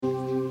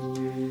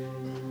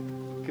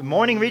Good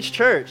morning, Reach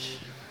Church.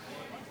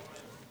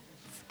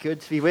 It's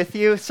good to be with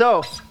you.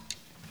 So,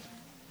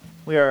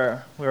 we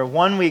are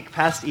 1 week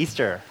past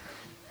Easter,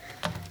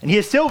 and He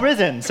is still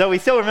risen, so we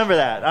still remember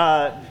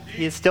that.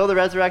 He is still the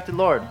resurrected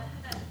Lord.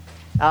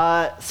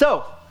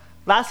 So,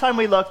 last time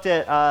we looked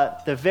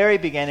at the very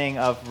beginning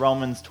of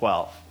Romans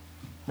 12,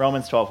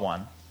 Romans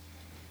 12:1.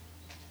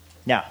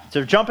 Now,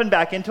 so jumping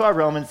back into our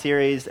Romans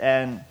series,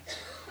 and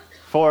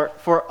for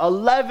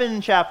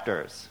 11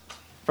 chapters,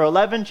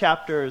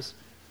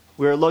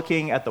 we're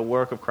looking at the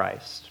work of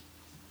Christ.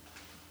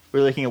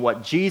 We're looking at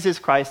what Jesus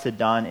Christ had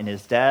done in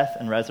His death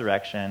and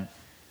resurrection,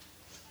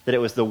 that it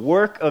was the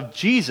work of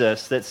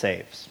Jesus that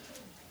saves.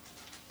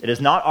 It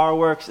is not our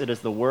works, it is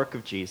the work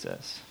of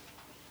Jesus.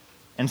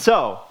 And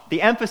so,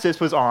 the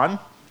emphasis was on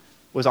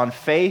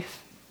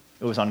faith,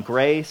 it was on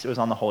grace, it was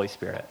on the Holy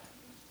Spirit.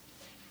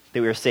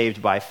 That we were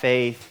saved by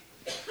faith,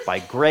 by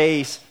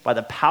grace, by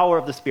the power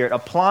of the Spirit,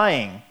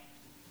 applying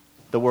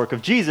the work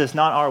of Jesus,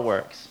 not our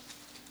works.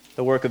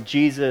 The work of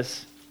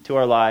Jesus to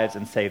our lives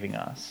and saving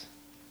us.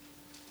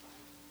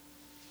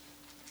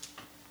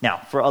 Now,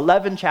 for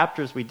 11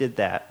 chapters we did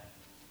that.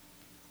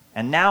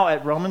 And now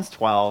at Romans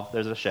 12,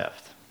 there's a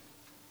shift.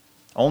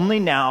 Only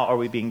now are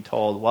we being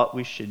told what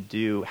we should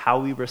do,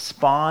 how we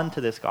respond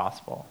to this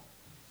gospel.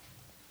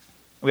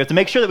 We have to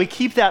make sure that we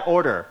keep that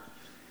order.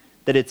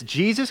 That it's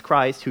Jesus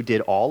Christ who did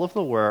all of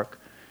the work,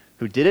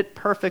 who did it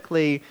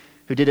perfectly,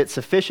 who did it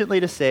sufficiently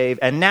to save.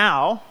 And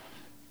now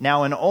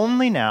and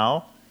only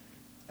now,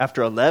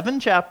 after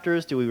 11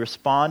 chapters, do we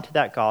respond to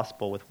that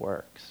gospel with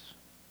works.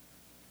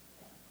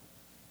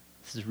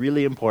 This is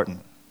really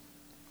important.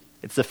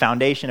 It's the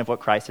foundation of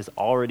what Christ has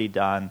already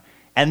done.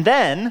 And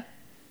then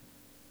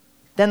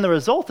the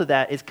result of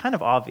that is kind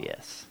of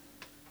obvious.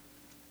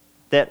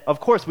 That, of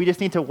course, we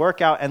just need to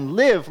work out and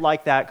live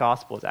like that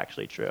gospel is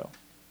actually true.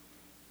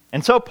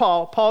 And so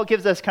Paul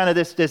gives us kind of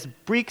this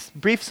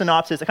brief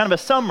synopsis, kind of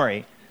a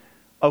summary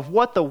of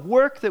what the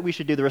work that we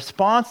should do, the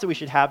response that we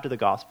should have to the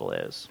gospel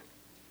is.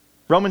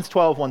 Romans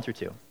 12, 1 through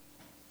 2.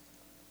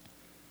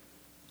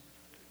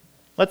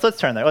 Let's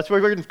turn there. We're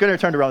going to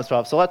turn to Romans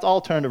 12. So let's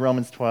all turn to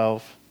Romans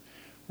 12.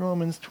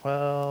 Romans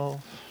 12.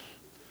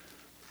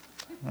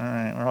 All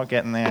right, we're all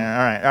getting there.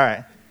 All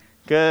right.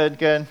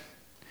 Good.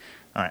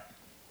 All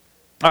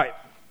right.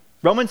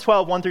 Romans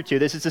 12, 1 through 2.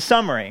 This is the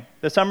summary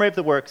of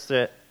the works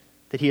that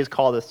He has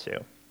called us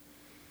to.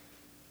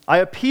 I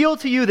appeal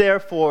to you,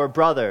 therefore,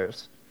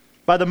 brothers,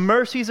 by the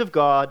mercies of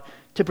God,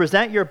 to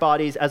present your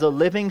bodies as a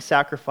living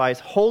sacrifice,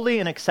 holy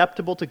and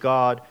acceptable to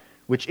God,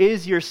 which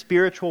is your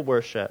spiritual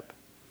worship.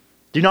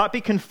 Do not be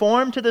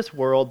conformed to this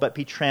world, but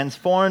be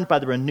transformed by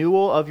the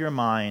renewal of your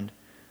mind,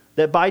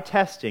 that by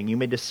testing you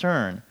may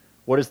discern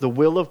what is the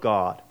will of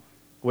God,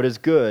 what is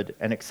good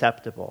and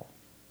acceptable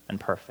and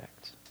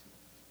perfect.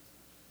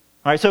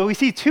 All right, so we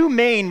see two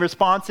main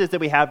responses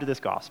that we have to this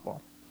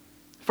gospel.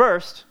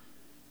 First,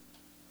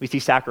 we see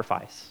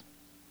sacrifice.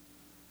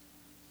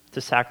 To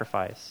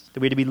sacrifice.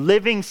 That we are to be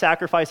living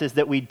sacrifices,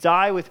 that we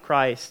die with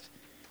Christ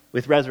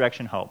with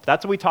resurrection hope.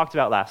 That's what we talked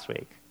about last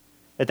week.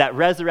 That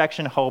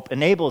resurrection hope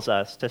enables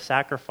us to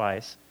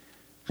sacrifice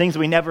things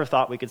we never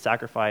thought we could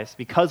sacrifice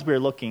because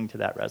we're looking to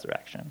that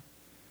resurrection.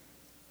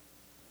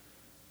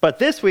 But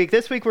this week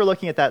we're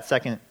looking at that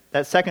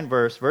second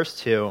verse, verse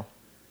 2,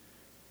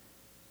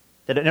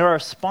 that in our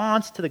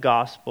response to the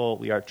gospel,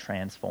 we are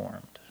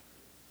transformed.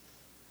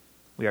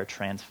 We are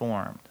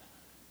transformed.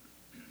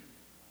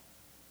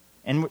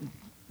 And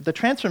the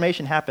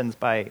transformation happens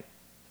by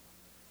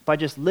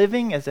just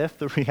living as if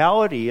the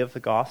reality of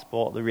the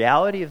gospel, the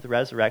reality of the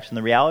resurrection,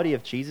 the reality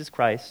of Jesus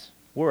Christ's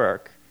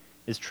work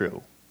is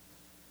true.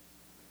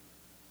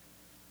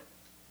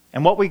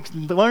 And what we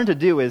learn to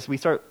do is we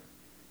start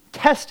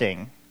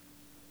testing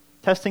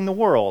the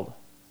world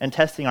and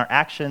testing our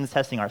actions,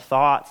 testing our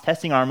thoughts,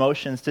 testing our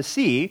emotions to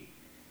see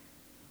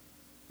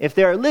if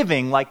they are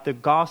living like the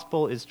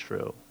gospel is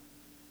true.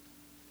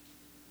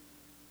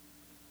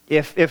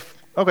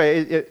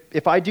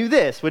 If I do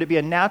this, would it be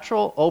a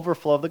natural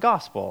overflow of the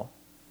gospel?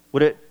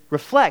 Would it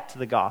reflect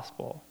the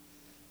gospel?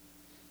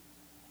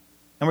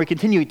 And we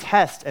continue to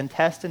test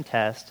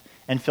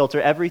and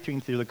filter everything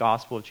through the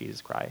gospel of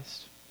Jesus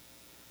Christ.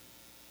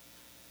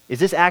 Is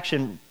this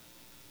action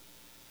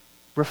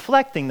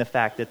reflecting the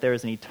fact that there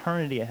is an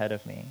eternity ahead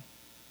of me?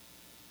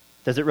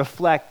 Does it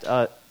reflect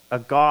a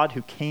God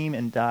who came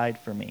and died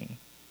for me,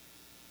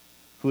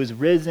 who is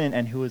risen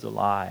and who is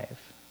alive?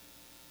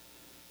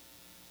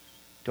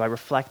 Do I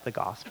reflect the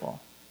gospel?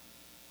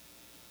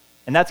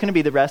 And that's going to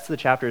be the rest of the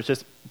chapter, is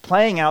just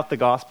playing out the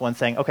gospel and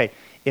saying, okay,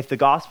 if the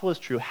gospel is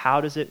true,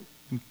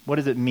 what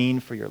does it mean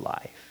for your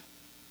life?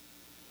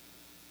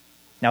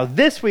 Now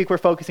this week we're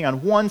focusing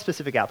on one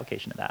specific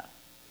application of that.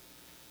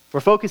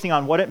 We're focusing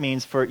on what it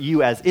means for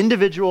you as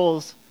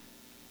individuals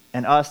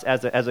and us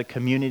as a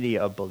community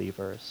of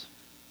believers.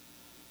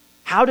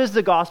 How does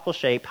the gospel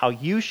shape how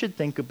you should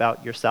think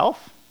about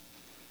yourself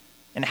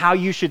and how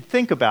you should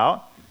think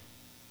about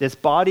this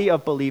body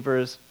of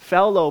believers,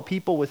 fellow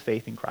people with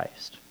faith in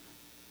Christ?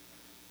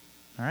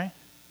 All right?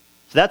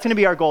 So that's going to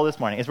be our goal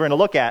this morning, is we're going to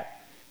look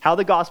at how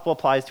the gospel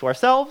applies to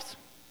ourselves,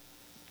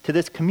 to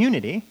this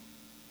community,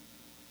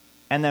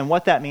 and then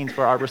what that means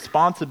for our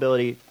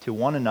responsibility to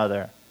one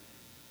another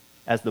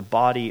as the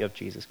body of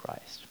Jesus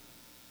Christ.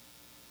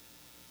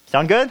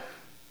 Sound good?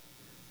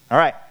 All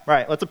right,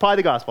 let's apply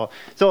the gospel.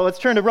 So let's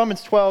turn to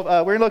Romans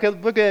 12. We're going to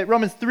look at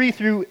Romans 3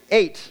 through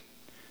 8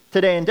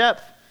 today in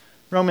depth.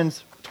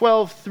 Romans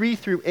 12, 3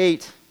 through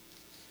 8.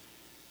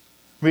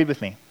 Read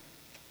with me.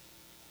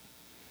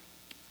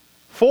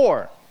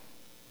 For,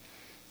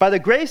 by the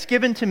grace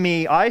given to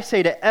me, I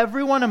say to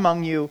everyone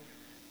among you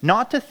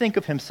not to think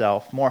of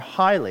himself more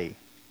highly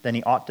than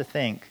he ought to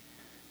think,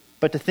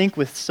 but to think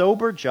with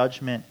sober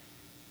judgment,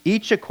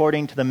 each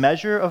according to the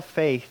measure of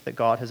faith that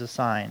God has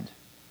assigned.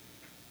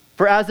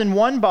 For as in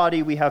one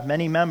body we have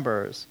many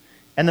members,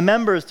 and the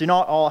members do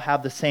not all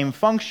have the same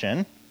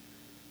function,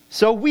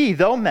 so we,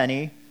 though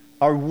many,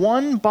 are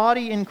one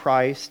body in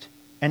Christ,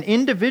 and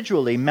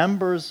individually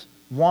members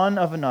one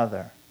of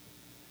another.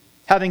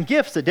 Having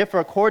gifts that differ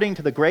according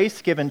to the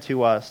grace given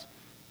to us,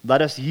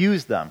 let us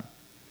use them.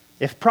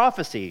 If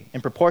prophecy,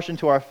 in proportion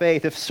to our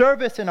faith, if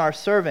service in our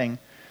serving,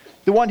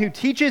 the one who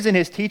teaches in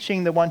his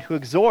teaching, the one who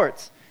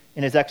exhorts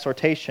in his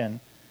exhortation,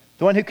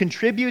 the one who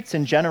contributes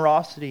in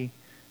generosity,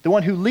 the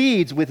one who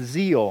leads with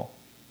zeal,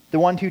 the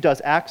one who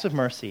does acts of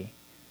mercy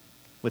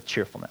with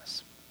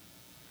cheerfulness.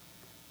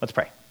 Let's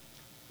pray.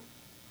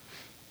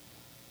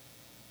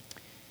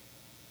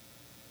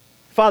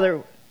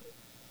 Father,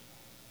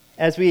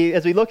 as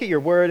we look at your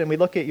word and we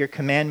look at your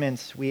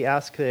commandments, we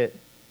ask that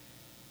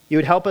you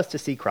would help us to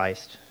see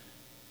Christ,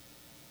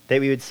 that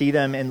we would see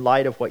them in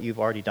light of what you've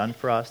already done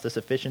for us, the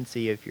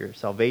sufficiency of your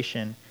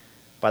salvation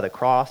by the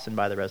cross and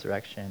by the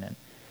resurrection. And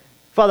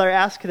Father, I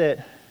ask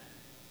that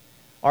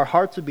our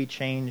hearts would be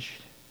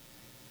changed,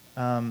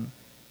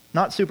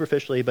 not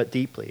superficially, but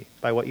deeply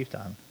by what you've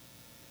done.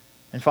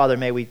 And Father,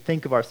 may we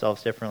think of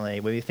ourselves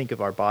differently, may we think of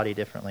our body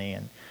differently,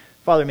 and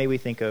Father, may we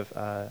think of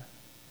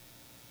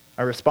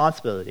our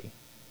responsibility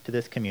to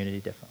this community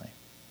differently.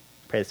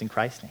 I pray this in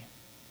Christ's name.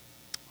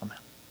 Amen.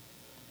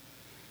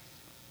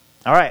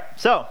 All right,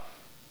 so,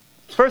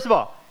 first of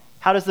all,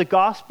 how does the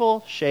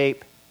gospel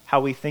shape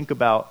how we think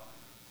about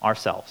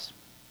ourselves?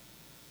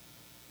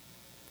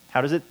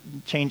 How does it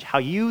change how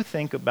you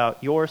think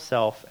about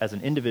yourself as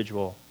an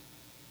individual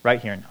right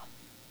here and now?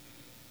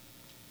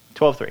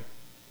 12:3.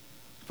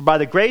 For by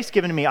the grace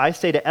given to me, I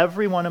say to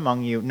everyone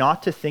among you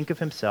not to think of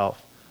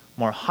himself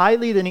more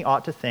highly than he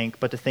ought to think,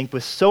 but to think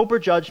with sober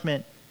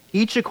judgment,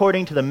 each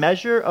according to the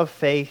measure of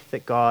faith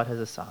that God has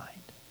assigned.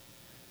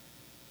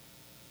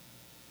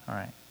 All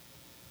right.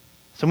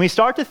 So when we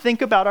start to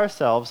think about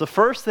ourselves, the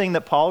first thing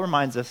that Paul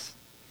reminds us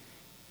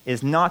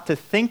is not to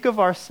think of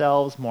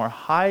ourselves more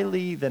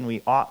highly than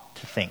we ought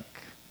to think.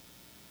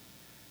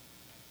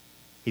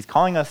 He's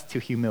calling us to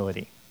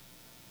humility,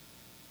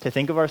 to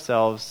think of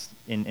ourselves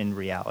in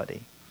reality.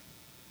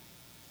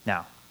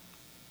 Now,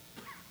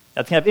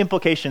 that's going to have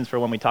implications for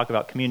when we talk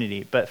about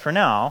community, but for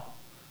now,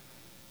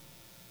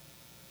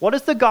 what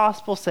does the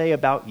gospel say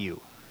about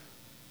you?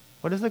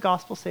 What does the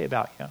gospel say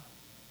about you?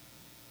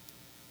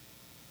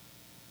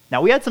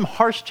 Now, we had some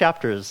harsh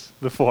chapters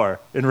before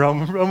in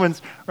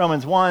Romans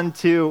 1,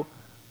 2.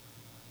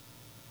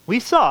 We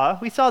saw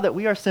that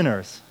we are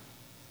sinners.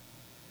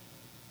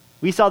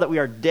 We saw that we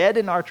are dead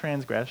in our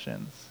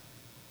transgressions.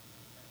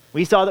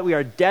 We saw that we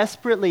are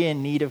desperately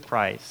in need of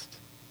Christ.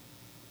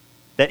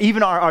 That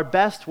even our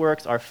best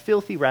works are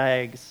filthy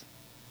rags.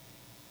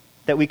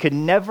 That we could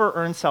never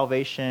earn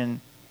salvation.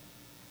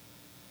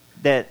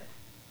 That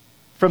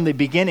from the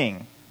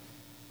beginning,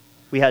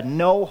 we had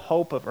no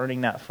hope of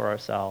earning that for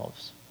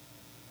ourselves.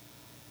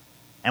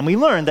 And we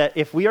learned that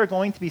if we are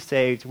going to be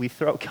saved, we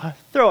throw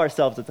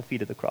ourselves at the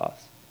feet of the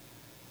cross.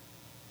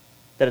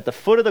 That at the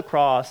foot of the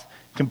cross,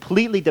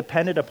 completely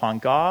dependent upon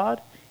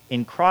God,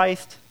 in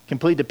Christ,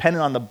 completely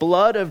dependent on the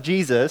blood of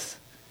Jesus,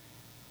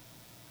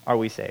 are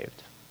we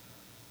saved.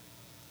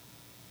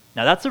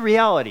 Now that's a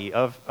reality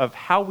of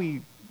how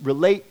we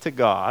relate to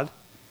God.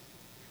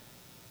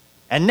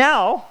 And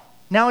now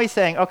he's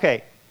saying,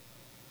 okay,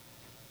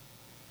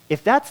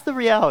 if that's the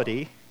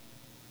reality,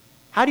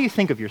 how do you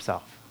think of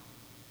yourself?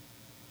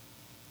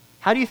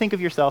 How do you think of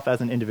yourself as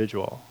an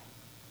individual?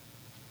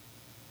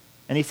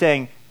 And he's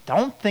saying,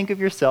 don't think of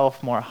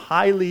yourself more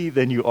highly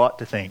than you ought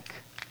to think.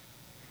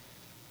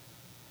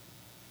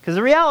 Because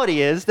the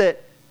reality is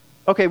that,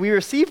 okay, we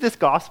receive this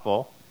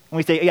gospel, and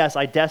we say, yes,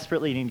 I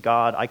desperately need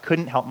God, I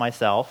couldn't help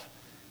myself.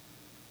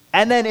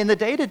 And then in the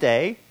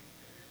day-to-day,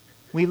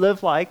 we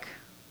live like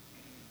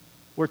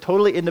we're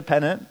totally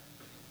independent,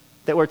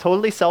 that we're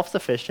totally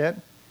self-sufficient,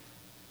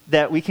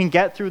 that we can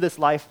get through this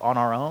life on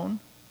our own.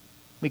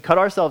 We cut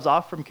ourselves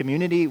off from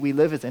community. We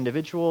live as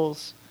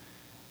individuals.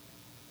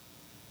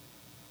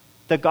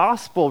 The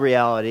gospel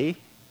reality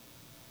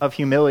of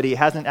humility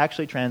hasn't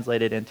actually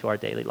translated into our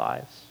daily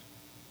lives.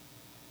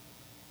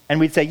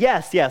 And we'd say,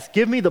 yes,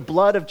 give me the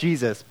blood of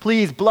Jesus.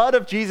 Please, blood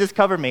of Jesus,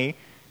 cover me.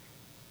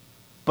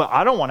 But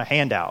I don't want a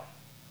handout.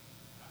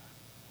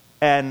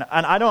 And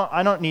I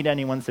don't need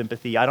anyone's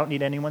sympathy. I don't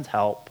need anyone's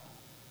help.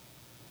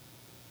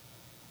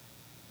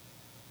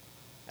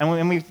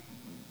 And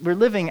we're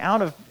living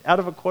out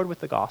of accord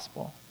with the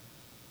gospel.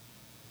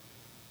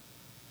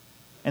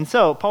 And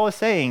so Paul is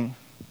saying,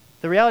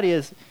 the reality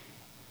is,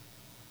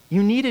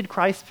 you needed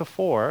Christ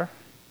before,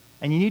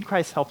 and you need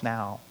Christ's help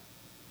now.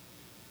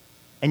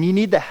 And you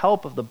need the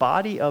help of the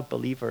body of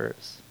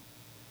believers.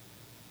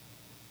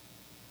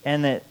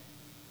 And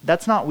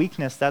that's not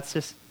weakness,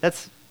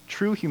 that's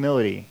true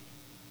humility.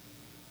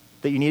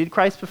 That you needed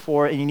Christ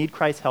before, and you need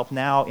Christ's help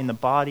now in the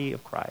body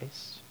of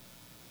Christ.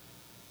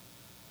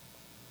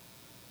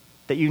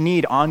 That you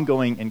need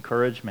ongoing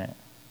encouragement.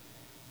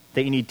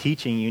 That you need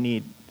teaching, you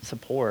need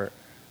support.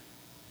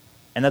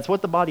 And that's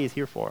what the body is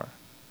here for.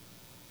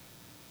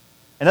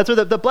 And that's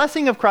where the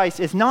blessing of Christ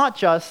is not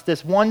just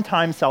this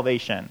one-time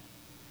salvation.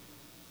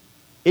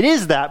 It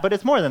is that, but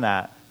it's more than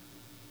that.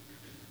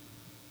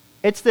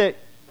 It's that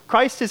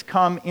Christ has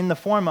come in the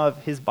form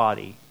of his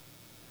body,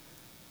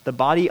 the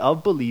body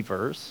of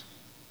believers,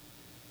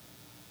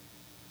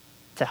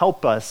 to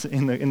help us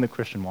in the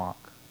Christian walk.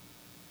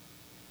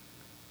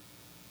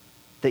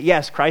 That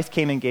yes, Christ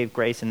came and gave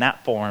grace in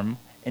that form,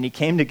 and he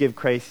came to give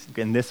grace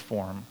in this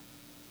form.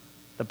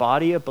 The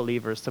body of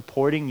believers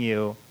supporting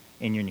you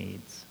in your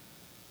needs.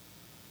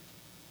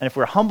 And if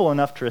we're humble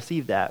enough to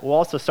receive that, we'll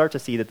also start to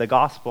see that the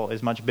gospel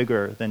is much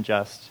bigger than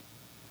just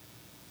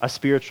a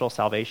spiritual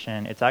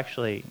salvation. It's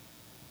actually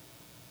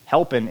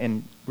help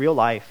in real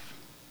life,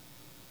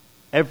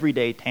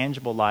 everyday,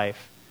 tangible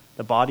life,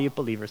 the body of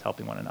believers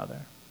helping one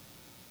another.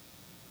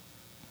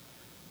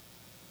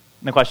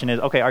 And the question is,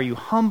 okay, are you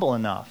humble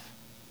enough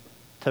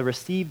to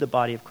receive the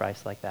body of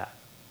Christ like that?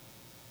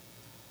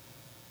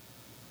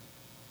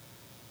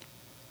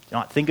 Do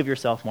not think of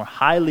yourself more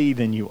highly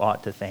than you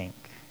ought to think.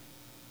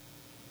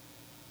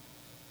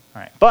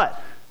 All right, but,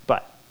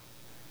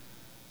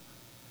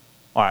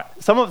 all right,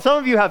 some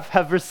of you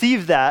have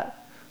received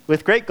that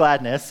with great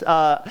gladness,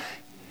 but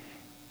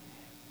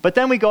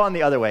then we go on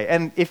the other way.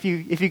 And if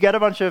you get a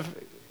bunch of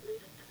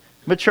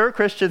mature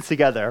Christians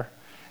together,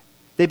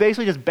 they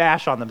basically just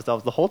bash on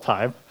themselves the whole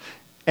time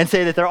and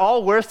say that they're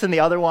all worse than the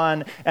other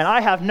one, and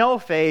I have no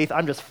faith,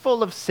 I'm just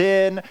full of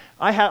sin,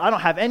 I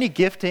don't have any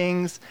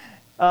giftings.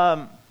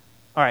 All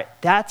right,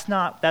 that's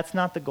not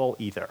the goal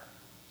either.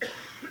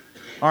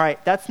 All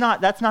right, that's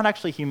not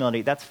actually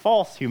humility. That's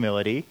false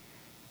humility.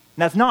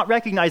 And that's not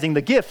recognizing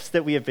the gifts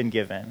that we have been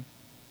given.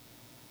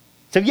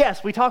 So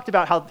yes, we talked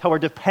about how we're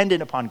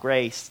dependent upon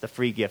grace, the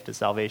free gift of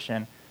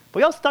salvation.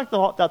 But we also talked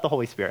about the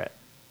Holy Spirit.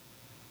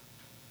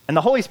 And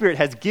the Holy Spirit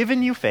has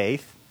given you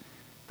faith.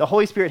 The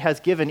Holy Spirit has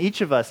given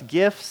each of us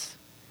gifts.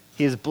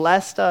 He has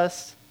blessed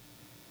us.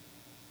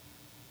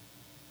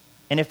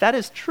 And if that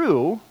is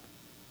true,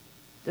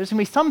 there's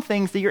going to be some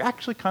things that you're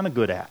actually kind of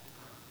good at.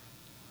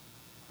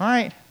 All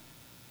right?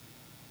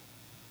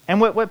 And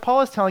what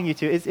Paul is telling you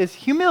to is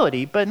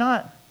humility, but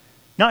not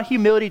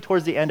humility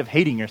towards the end of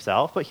hating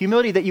yourself, but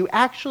humility that you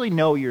actually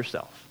know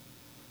yourself.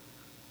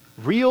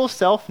 Real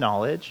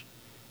self-knowledge.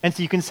 And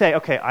so you can say,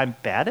 okay, I'm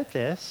bad at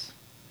this,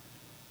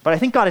 but I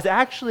think God has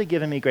actually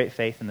given me great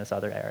faith in this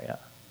other area.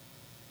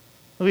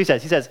 Look what he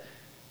says. He says,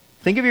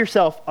 think of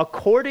yourself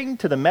according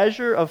to the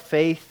measure of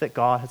faith that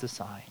God has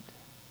assigned.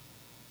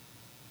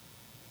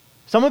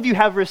 Some of you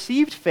have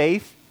received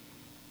faith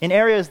in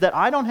areas that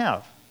I don't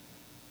have,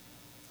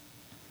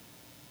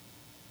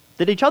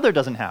 that each other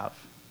doesn't have,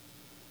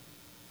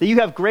 that you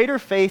have greater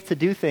faith to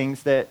do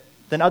things than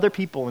other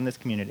people in this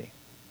community.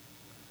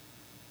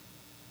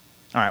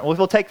 All right, well,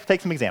 we'll take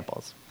some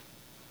examples.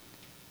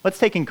 Let's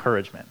take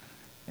encouragement.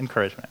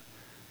 Encouragement.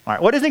 All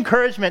right, what does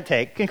encouragement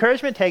take?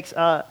 Encouragement takes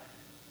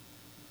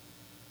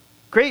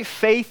great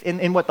faith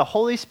in what the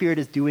Holy Spirit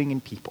is doing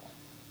in people.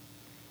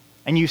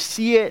 And you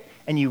see it,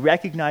 and you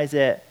recognize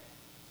it.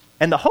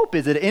 And the hope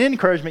is that in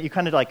encouragement, you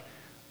kind of like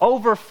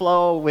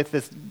overflow with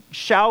this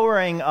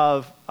showering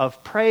of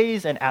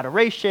praise and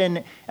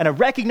adoration and a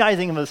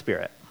recognizing of the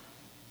Spirit.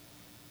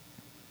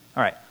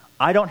 All right,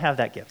 I don't have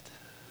that gift.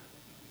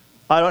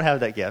 I don't have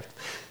that gift.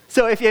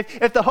 So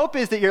if the hope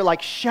is that you're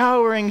like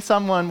showering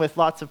someone with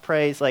lots of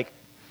praise, like,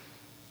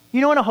 you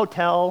know in a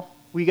hotel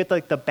where you get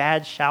like the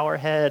bad shower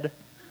head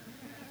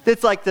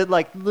that's like the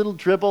like little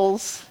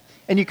dribbles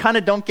and you kind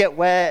of don't get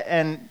wet,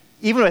 and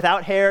even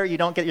without hair, you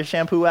don't get your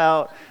shampoo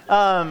out.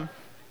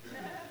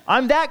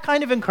 I'm that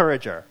kind of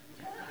encourager.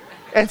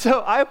 And so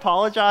I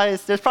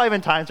apologize. There's probably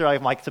been times where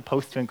I'm like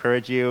supposed to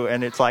encourage you,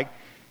 and it's like,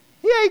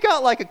 yeah, you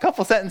got like a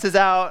couple sentences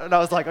out, and I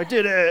was like, I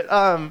did it.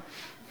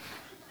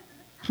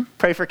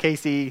 Pray for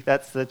Casey.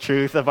 That's the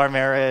truth of our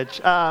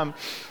marriage. I'm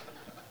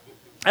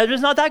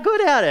just not that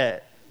good at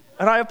it,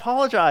 and I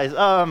apologize.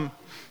 And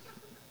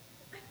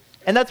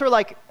that's where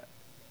like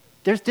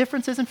there's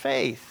differences in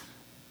faith.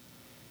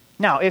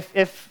 Now,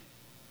 if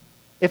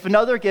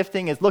another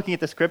gifting is looking at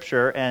the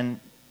scripture and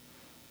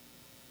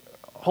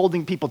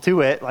holding people to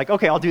it, like,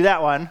 okay, I'll do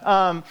that one.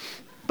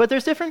 But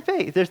there's different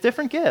faith. There's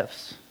different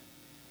gifts.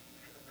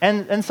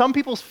 And some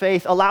people's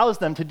faith allows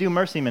them to do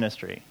mercy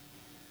ministry,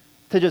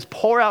 to just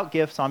pour out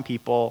gifts on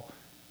people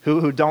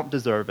who don't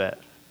deserve it,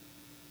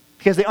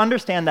 because they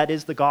understand that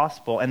is the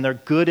gospel, and they're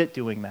good at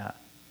doing that.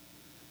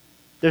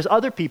 There's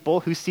other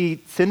people who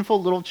see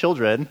sinful little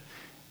children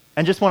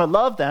and just want to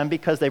love them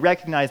because they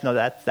recognize, no,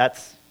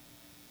 that's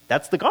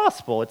the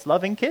gospel. It's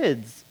loving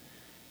kids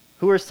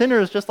who are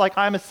sinners just like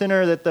I'm a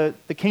sinner, that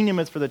the kingdom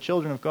is for the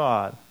children of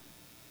God.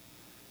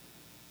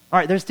 All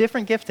right, there's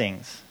different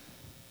giftings.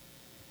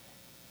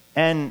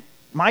 And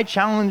my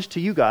challenge to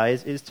you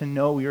guys is to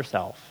know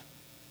yourself.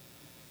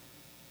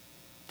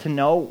 To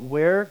know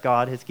where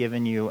God has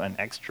given you an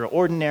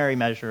extraordinary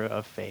measure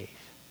of faith.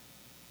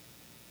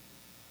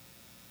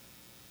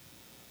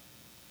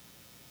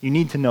 You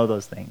need to know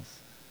those things.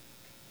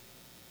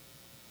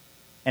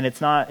 And it's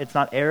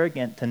not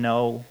arrogant to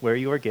know where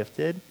you are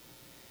gifted.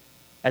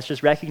 It's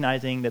just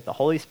recognizing that the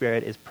Holy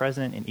Spirit is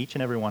present in each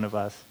and every one of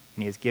us,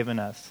 and he has given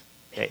us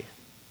faith.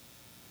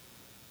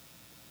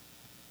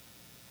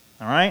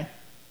 All right?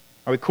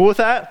 Are we cool with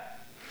that?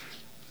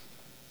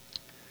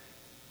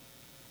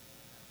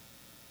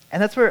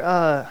 And that's where,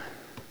 all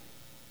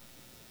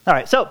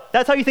right, so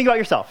that's how you think about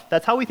yourself.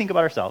 That's how we think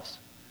about ourselves.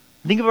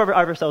 Think of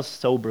ourselves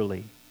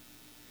soberly.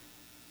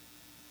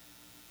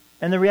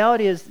 And the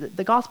reality is that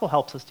the gospel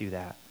helps us do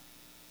that.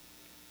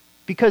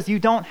 Because you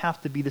don't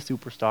have to be the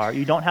superstar.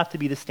 You don't have to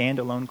be the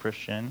standalone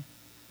Christian.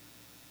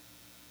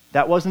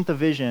 That wasn't the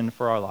vision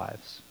for our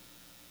lives.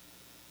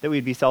 That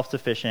we'd be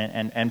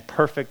self-sufficient and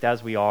perfect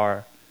as we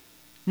are.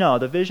 No,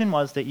 the vision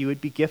was that you would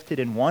be gifted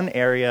in one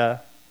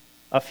area,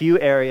 a few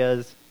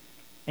areas,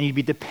 and you'd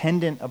be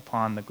dependent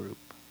upon the group.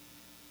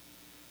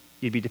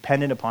 You'd be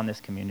dependent upon this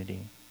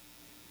community.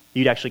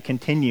 You'd actually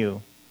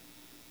continue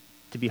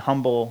to be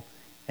humble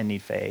and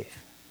need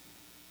faith.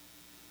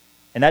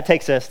 And that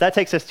takes us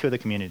to the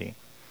community.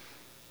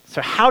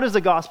 So how does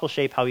the gospel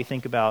shape how we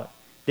think about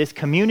this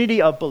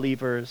community of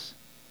believers,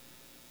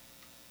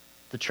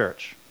 the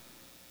church?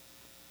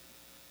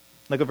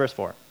 Look at verse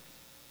 4.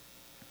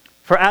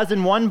 For as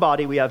in one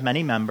body we have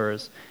many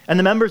members, and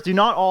the members do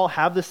not all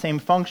have the same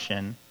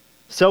function,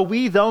 so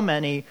we, though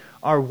many,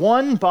 are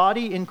one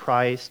body in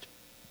Christ,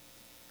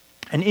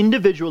 and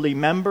individually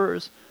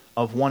members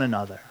of one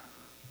another.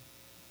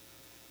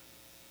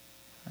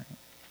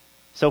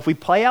 So if we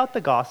play out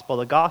the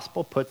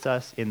gospel puts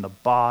us in the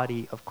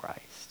body of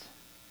Christ.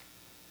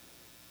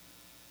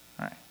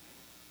 All right.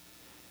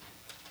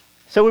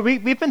 So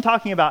we've been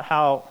talking about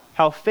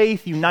how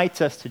faith unites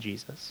us to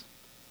Jesus.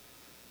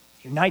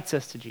 Unites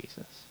us to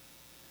Jesus.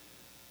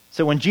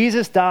 So when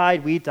Jesus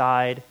died, we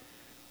died.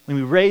 When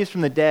we raised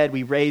from the dead,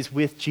 we raised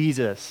with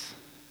Jesus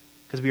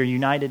because we are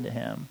united to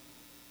him.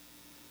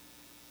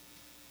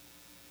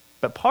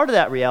 But part of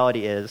that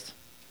reality is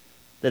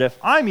that if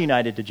I'm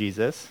united to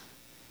Jesus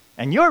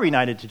and you're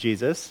united to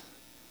Jesus,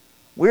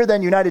 we're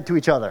then united to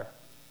each other.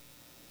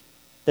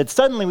 That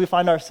suddenly we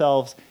find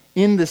ourselves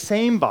in the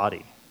same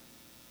body.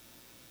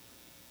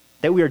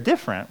 That we are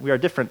different. We are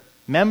different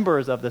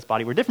members of this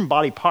body. We're different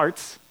body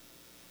parts.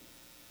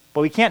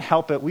 But we can't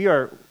help it. We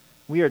are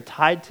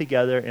tied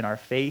together in our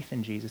faith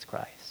in Jesus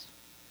Christ.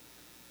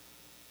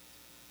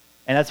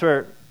 And that's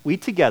where we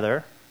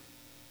together,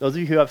 those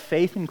of you who have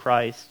faith in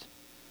Christ,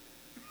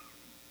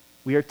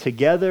 we are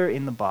together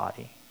in the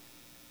body.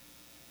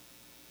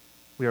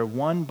 We are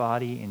one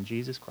body in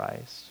Jesus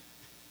Christ.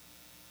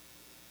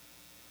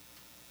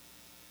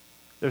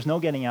 There's no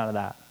getting out of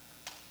that.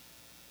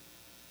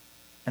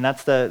 And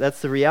that's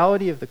the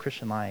reality of the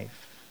Christian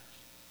life.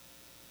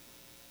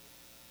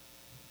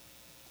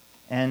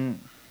 And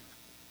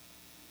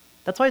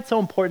that's why it's so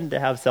important to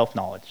have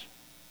self-knowledge.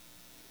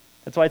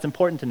 That's why it's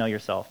important to know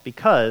yourself,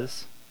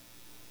 because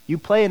you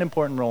play an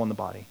important role in the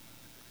body.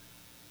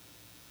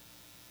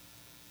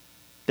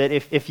 That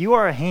if you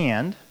are a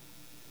hand,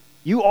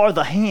 you are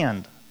the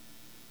hand.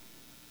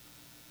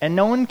 And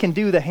no one can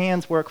do the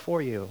hand's work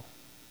for you.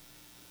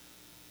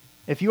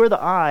 If you are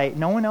the eye,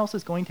 no one else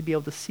is going to be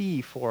able to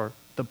see for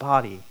the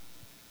body.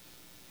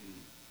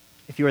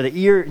 If you are the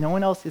ear, no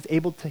one else is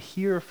able to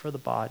hear for the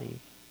body.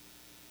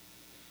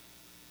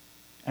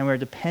 And we're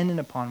dependent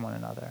upon one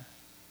another.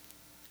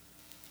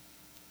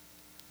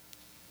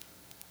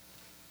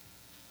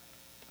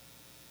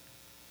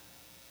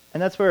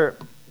 And that's where,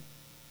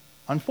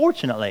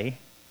 unfortunately,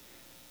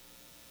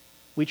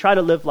 we try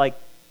to live like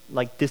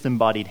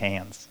disembodied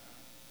hands.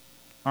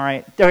 All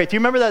right. Okay. Do you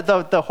remember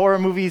the horror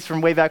movies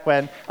from way back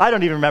when? I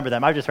don't even remember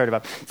them. I've just heard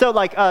about them. So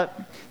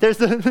there's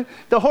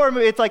the horror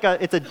movie.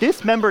 It's a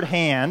dismembered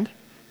hand,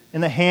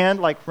 and the hand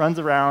runs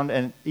around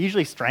and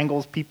usually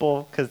strangles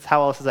people, because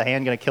how else is a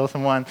hand going to kill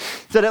someone?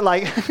 So that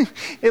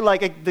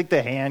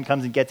the hand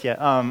comes and gets you.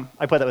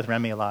 I play that with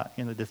Remy a lot,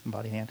 the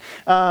disembodied hand.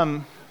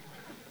 All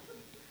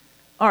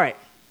right.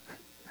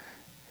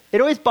 It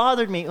always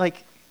bothered me.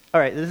 All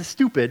right, this is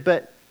stupid,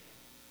 but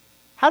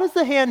how does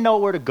the hand know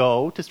where to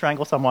go to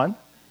strangle someone?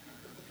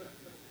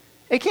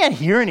 It can't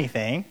hear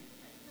anything.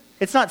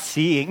 It's not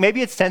seeing.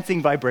 Maybe it's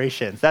sensing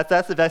vibrations.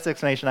 That's the best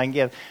explanation I can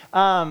give.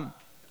 All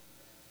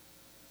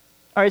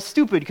right, it's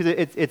stupid because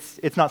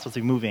it's not supposed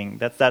to be moving.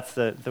 It's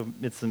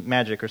the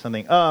magic or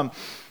something.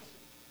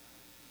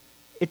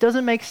 It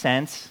doesn't make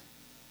sense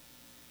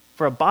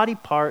for a body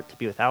part to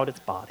be without its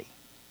body.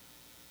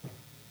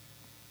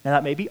 Now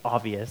that may be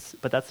obvious,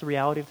 but that's the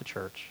reality of the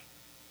church.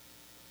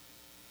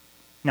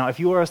 Now, if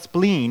you are a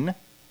spleen,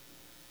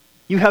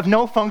 you have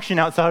no function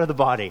outside of the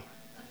body.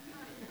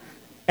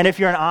 And if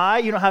you're an eye,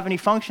 you don't have any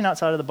function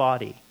outside of the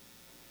body.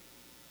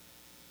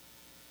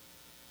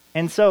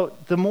 And so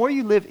the more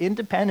you live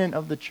independent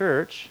of the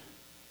church,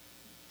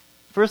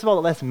 first of all,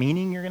 the less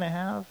meaning you're going to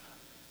have.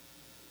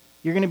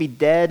 You're going to be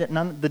dead.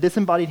 The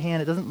disembodied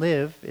hand, it doesn't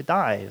live, it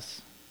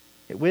dies.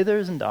 It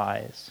withers and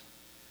dies.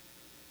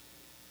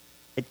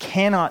 It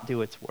cannot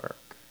do its work.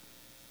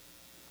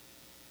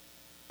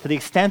 To the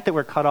extent that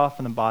we're cut off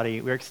from the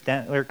body, we're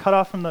cut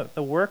off from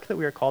the work that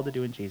we are called to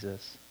do in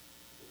Jesus.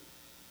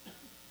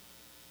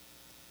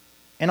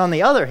 And on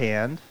the other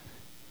hand,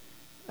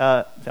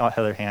 I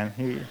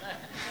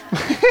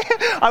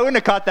wouldn't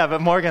have caught that, but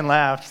Morgan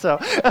laughed.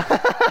 So,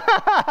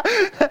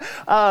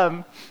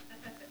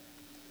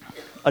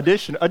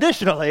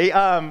 additionally,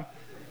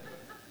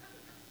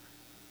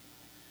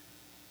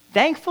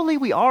 thankfully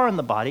we are in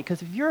the body,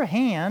 because if you're a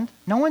hand,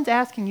 no one's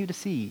asking you to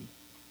see.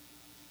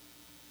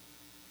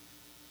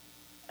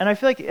 And I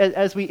feel like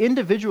as we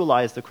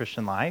individualize the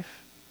Christian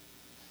life,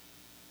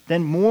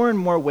 then more and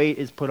more weight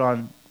is put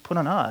on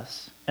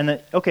us. And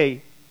that,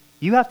 okay,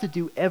 you have to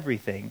do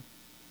everything.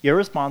 You're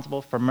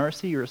responsible for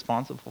mercy, you're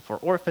responsible for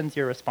orphans,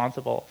 you're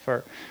responsible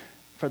for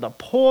the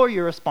poor,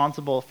 you're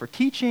responsible for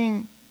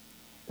teaching.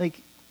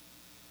 Like,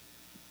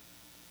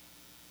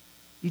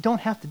 you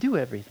don't have to do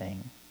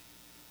everything.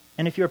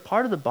 And if you're a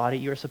part of the body,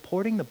 you're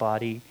supporting the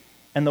body,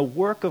 and the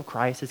work of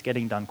Christ is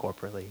getting done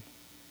corporately.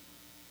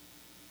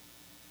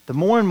 The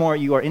more and more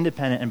you are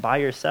independent and by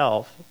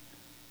yourself,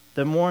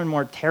 the more and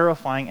more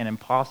terrifying and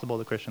impossible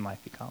the Christian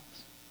life becomes.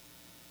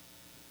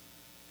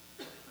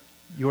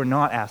 You are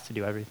not asked to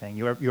do everything.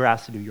 You're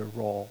asked to do your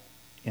role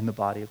in the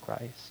body of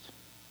Christ.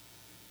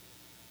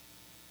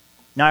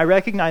 Now, I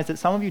recognize that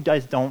some of you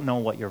guys don't know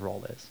what your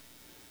role is.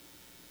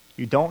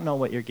 You don't know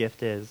what your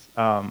gift is.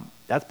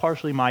 That's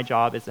partially my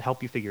job, is to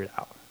help you figure it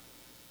out.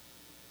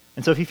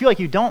 And so if you feel like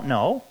you don't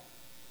know,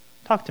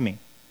 talk to me.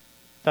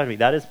 Talk to me.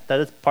 That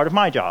is part of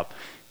my job,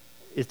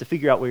 is to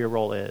figure out where your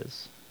role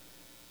is.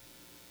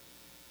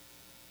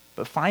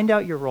 But find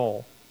out your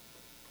role.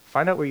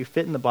 Find out where you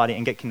fit in the body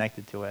and get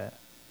connected to it.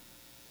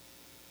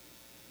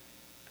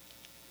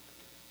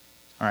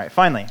 All right,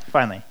 finally.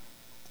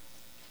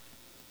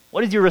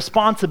 What is your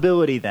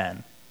responsibility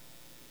then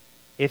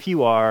if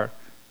you are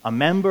a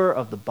member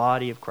of the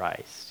body of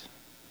Christ?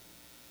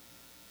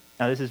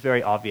 Now, this is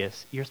very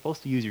obvious. You're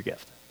supposed to use your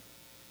gift.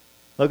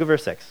 Look at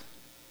verse 6.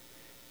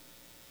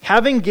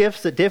 Having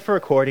gifts that differ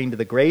according to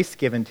the grace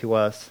given to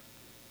us,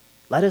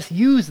 let us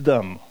use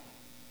them.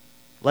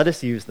 Let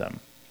us use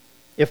them.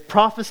 If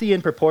prophecy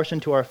in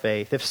proportion to our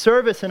faith, if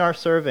service in our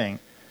serving,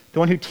 the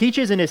one who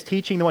teaches in his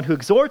teaching, the one who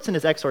exhorts in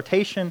his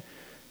exhortation,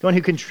 the one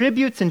who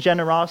contributes in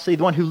generosity,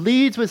 the one who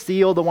leads with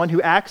zeal, the one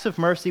who acts of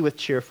mercy with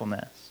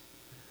cheerfulness.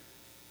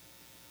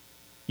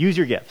 Use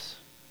your gifts.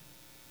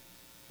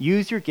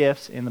 Use your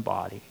gifts in the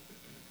body.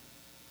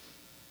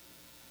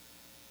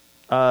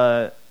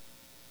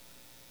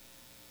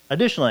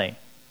 Additionally,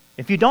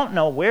 if you don't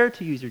know where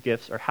to use your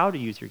gifts or how to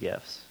use your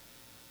gifts,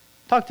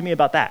 talk to me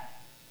about that.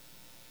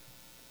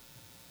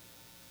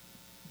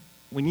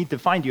 We need to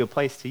find you a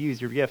place to use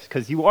your gifts,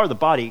 because you are the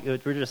body. We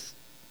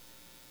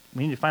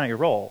need to find out your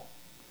role.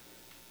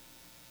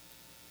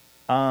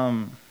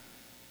 Now,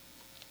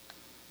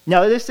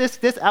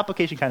 this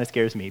application kind of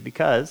scares me,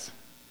 because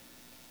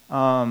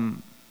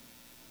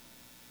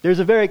there's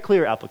a very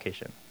clear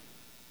application.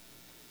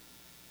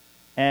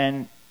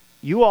 And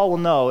you all will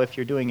know if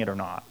you're doing it or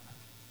not.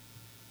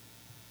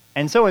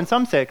 And so in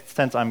some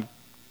sense,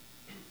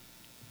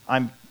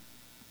 I'm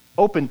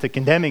open to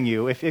condemning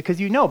you, because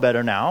you know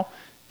better now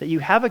that you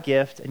have a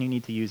gift and you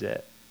need to use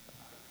it.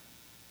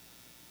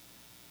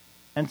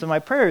 And so my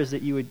prayer is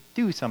that you would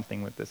do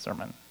something with this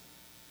sermon.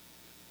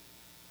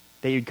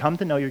 That you'd come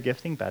to know your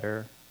gifting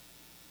better,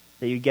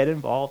 that you'd get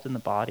involved in the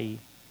body,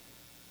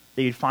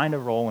 that you'd find a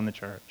role in the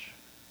church.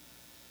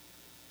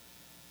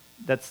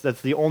 That's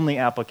the only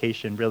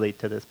application really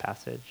to this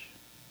passage.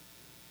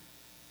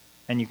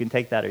 And you can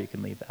take that or you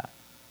can leave that.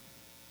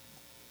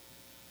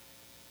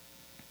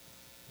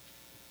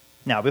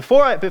 Now,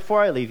 before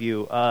I leave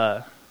you,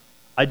 I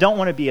don't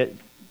want to be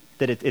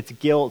that it's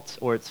guilt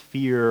or it's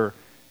fear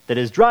that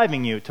is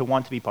driving you to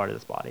want to be part of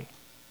this body.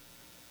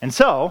 And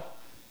so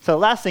the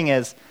last thing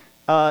is,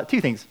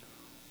 two things.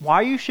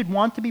 Why you should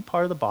want to be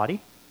part of the body,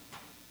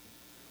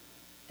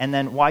 and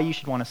then why you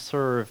should want to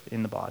serve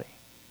in the body.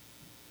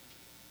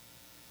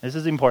 This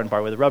is the important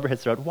part where the rubber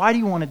hits the road. Why do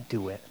you want to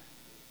do it?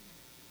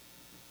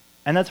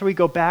 And that's where we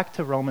go back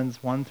to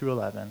Romans 1 through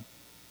 11.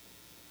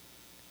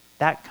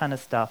 That kind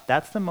of stuff.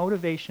 That's the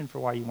motivation for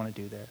why you want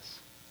to do this.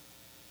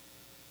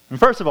 And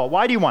first of all,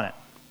 why do you want it?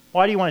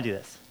 Why do you want to do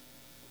this?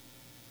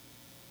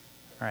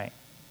 All right.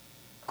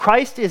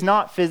 Christ is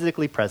not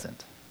physically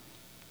present.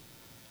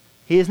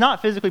 He is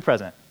not physically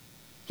present.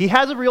 He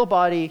has a real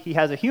body. He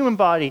has a human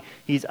body.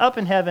 He's up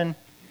in heaven.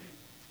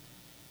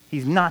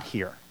 He's not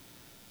here.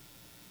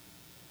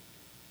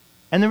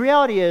 And the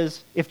reality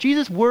is, if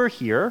Jesus were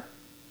here,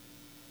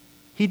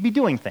 he'd be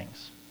doing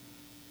things.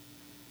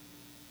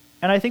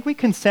 And I think we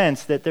can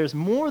sense that there's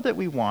more that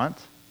we want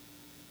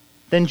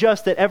than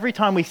just that every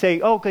time we say,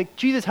 oh, okay,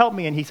 Jesus, help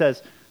me, and he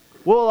says,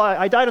 well,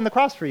 I died on the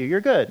cross for you,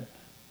 you're good.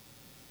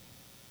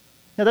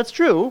 Now, that's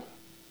true.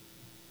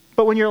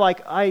 But when you're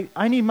like,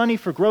 I need money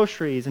for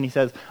groceries, and he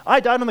says,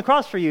 I died on the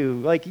cross for you,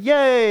 like,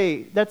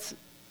 yay,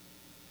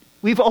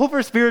 we've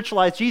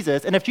over-spiritualized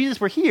Jesus, and if Jesus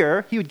were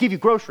here, he would give you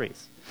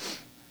groceries.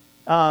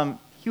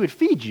 He would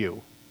feed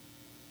you.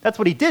 That's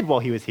what he did while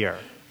he was here.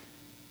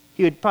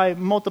 He would probably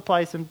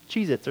multiply some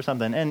Cheez-Its or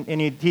something,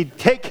 and he'd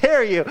take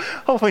care of you.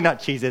 Hopefully not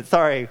Cheez-Its.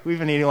 Sorry, we've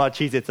been eating a lot of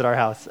Cheez-Its at our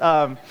house.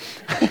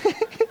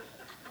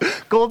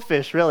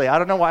 Goldfish, really. I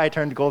don't know why I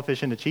turned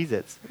goldfish into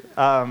Cheez-Its.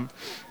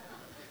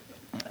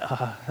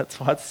 That's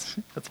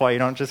why you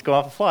don't just go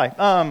off a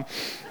fly.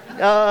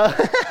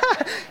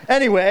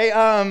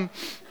 Anyway,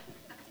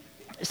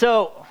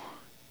 so,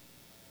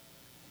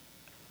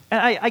 and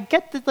I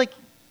get that, like,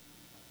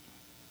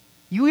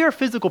 we are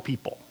physical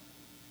people.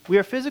 We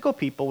are physical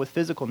people with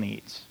physical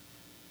needs.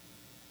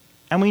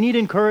 And we need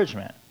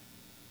encouragement.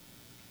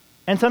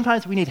 And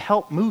sometimes we need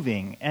help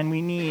moving, and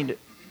we need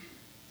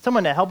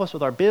someone to help us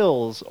with our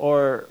bills,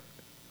 or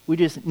we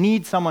just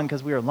need someone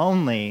because we are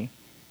lonely.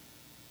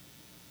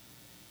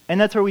 And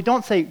that's where we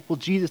don't say, well,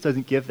 Jesus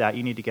doesn't give that,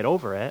 you need to get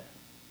over it.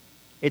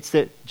 It's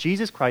that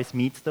Jesus Christ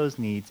meets those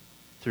needs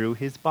through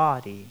his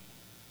body.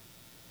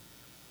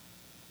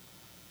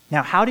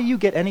 Now, how do you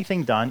get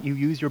anything done? You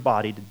use your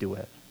body to do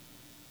it.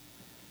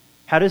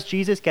 How does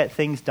Jesus get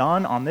things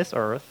done on this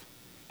earth?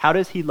 How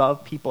does he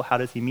love people? How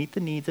does he meet the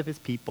needs of his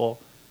people?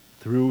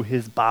 Through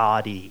his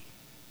body.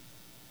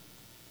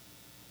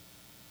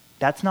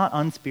 That's not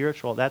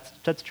unspiritual.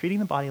 That's treating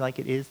the body like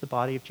it is the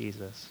body of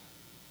Jesus.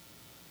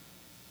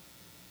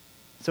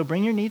 So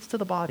bring your needs to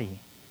the body.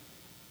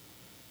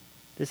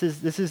 This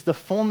is the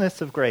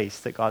fullness of grace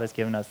that God has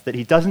given us, that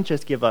he doesn't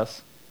just give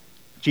us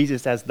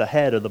Jesus as the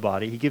head of the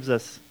body. He gives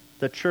us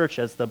the church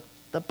as the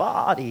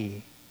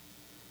body.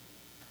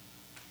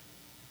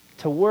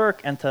 To work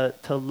and to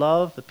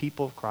love the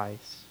people of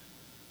Christ.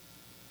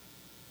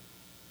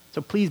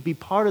 So please be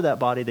part of that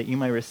body that you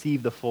may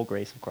receive the full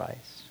grace of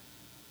Christ.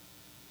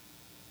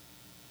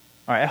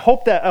 All right, I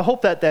hope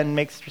that then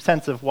makes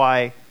sense of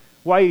why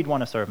you'd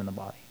want to serve in the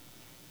body.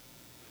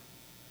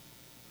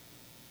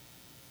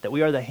 That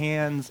we are the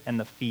hands and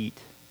the feet,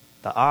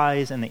 the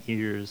eyes and the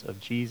ears of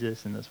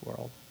Jesus in this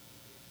world.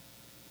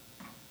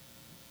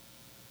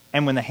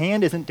 And when the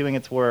hand isn't doing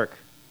its work,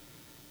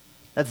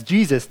 that's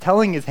Jesus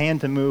telling his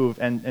hand to move,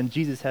 and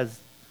Jesus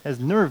has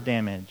nerve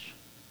damage.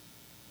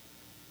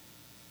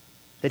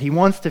 That he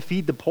wants to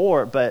feed the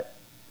poor, but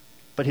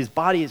his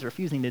body is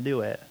refusing to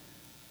do it.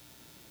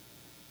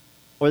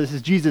 Or this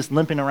is Jesus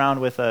limping around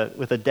with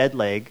a dead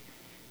leg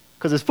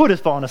because his foot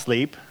has fallen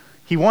asleep.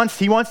 He wants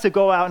to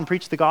go out and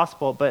preach the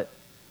gospel, but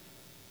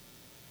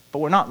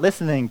we're not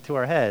listening to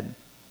our head.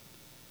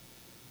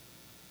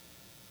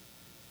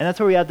 And that's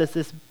where we have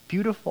this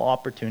beautiful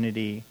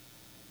opportunity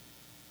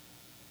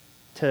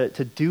to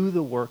do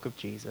the work of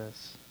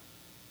Jesus,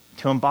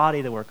 to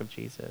embody the work of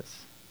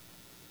Jesus.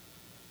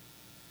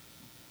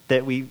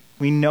 That we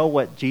know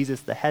what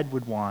Jesus, the head,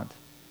 would want,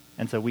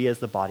 and so we as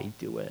the body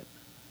do it.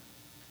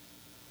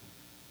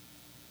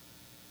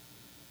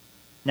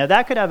 Now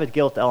that could have a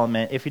guilt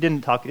element if you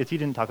didn't talk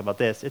about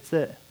this. It's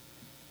that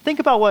think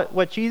about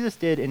what Jesus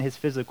did in his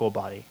physical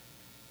body.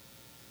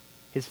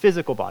 His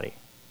physical body.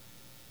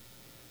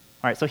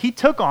 All right, so he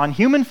took on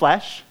human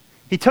flesh.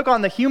 He took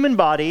on the human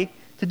body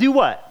to do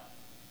what?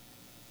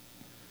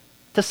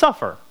 To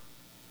suffer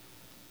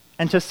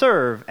and to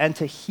serve and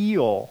to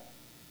heal,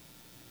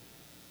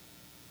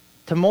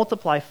 to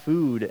multiply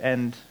food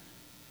and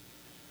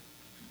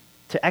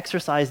to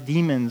exorcise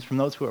demons from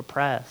those who are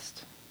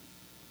oppressed,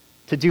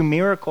 to do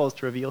miracles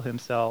to reveal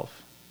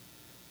himself.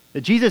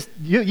 That Jesus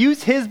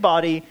used his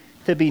body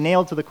to be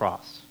nailed to the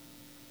cross,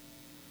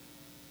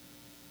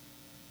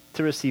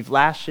 to receive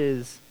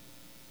lashes,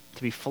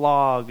 to be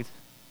flogged,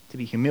 to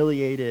be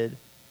humiliated.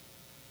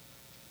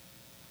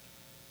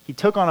 He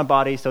took on a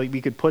body so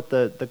we could put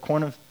the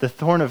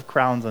thorn of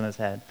crowns on his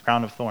head,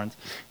 crown of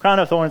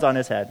thorns on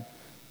his head.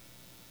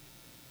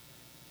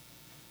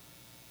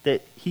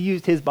 That he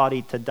used his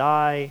body to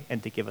die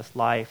and to give us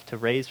life, to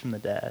raise from the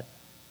dead.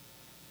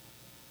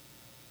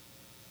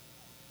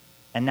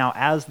 And now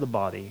as the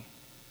body,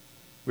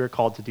 we're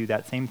called to do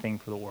that same thing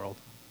for the world.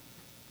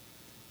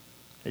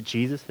 That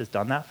Jesus has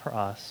done that for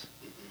us.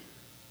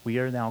 We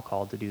are now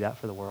called to do that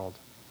for the world.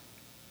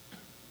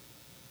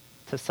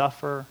 To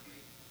suffer,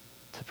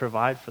 to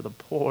provide for the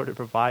poor, to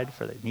provide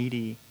for the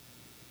needy,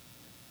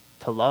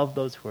 to love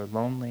those who are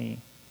lonely,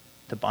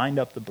 to bind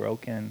up the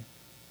broken,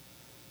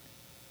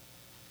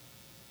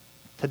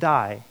 to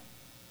die,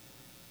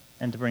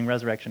 and to bring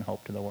resurrection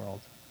hope to the world.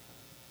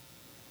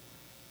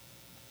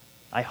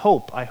 I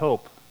hope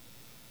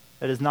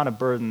that is not a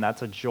burden,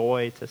 that's a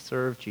joy to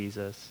serve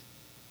Jesus,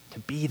 to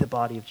be the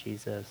body of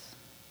Jesus,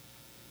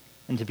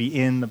 and to be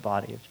in the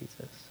body of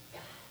Jesus.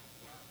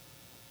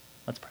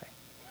 Let's pray.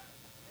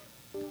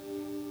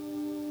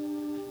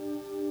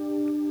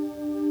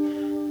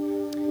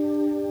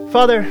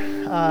 Father,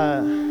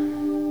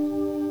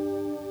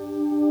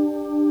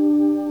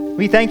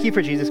 We thank you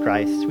for Jesus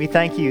Christ. We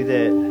thank you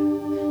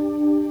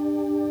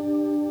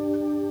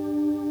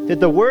that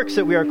the works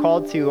that we are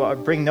called to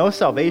bring no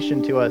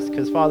salvation to us,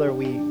 because, Father,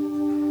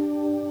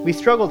 we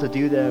struggle to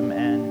do them,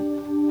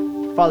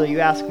 and, Father, you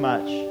ask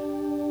much.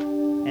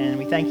 And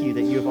we thank you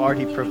that you have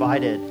already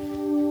provided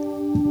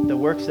the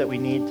works that we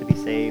need to be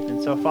saved.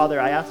 And so, Father,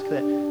 I ask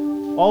that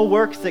all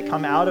works that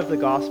come out of the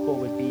gospel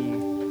would be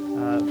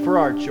for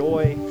our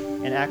joy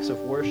and acts of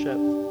worship,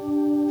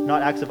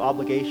 not acts of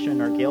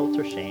obligation or guilt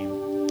or shame.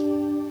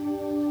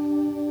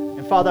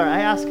 And Father, I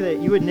ask that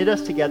you would knit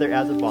us together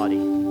as a body,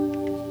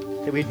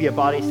 that we'd be a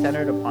body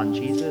centered upon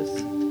Jesus,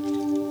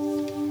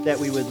 that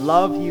we would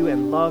love you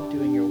and love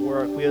doing your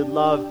work. We would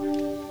love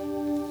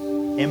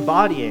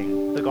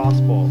embodying the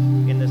gospel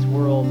in this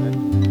world.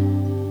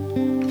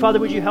 And Father,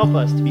 would you help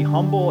us to be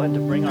humble and to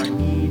bring our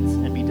needs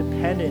and be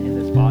dependent in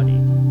this body,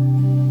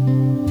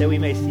 that we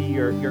may see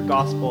your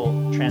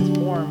gospel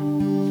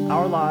transform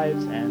our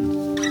lives and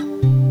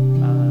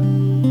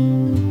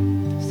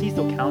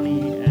Cecil County.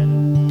 And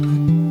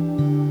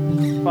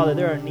Father,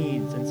 there are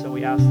needs, and so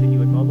we ask that you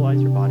would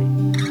mobilize your body,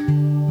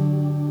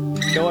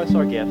 show us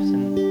our gifts,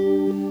 and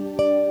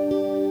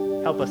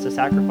help us to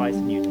sacrifice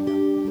in using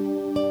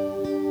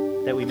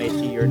them, that we may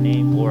see your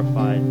name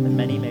glorified, that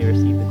many may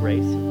receive the grace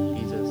of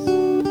Jesus,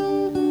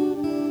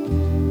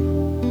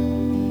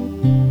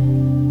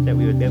 that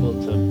we would be able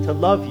to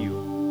love you,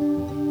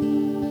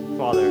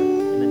 Father,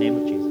 in the name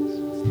of Jesus.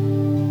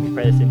 We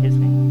pray this in his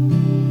name.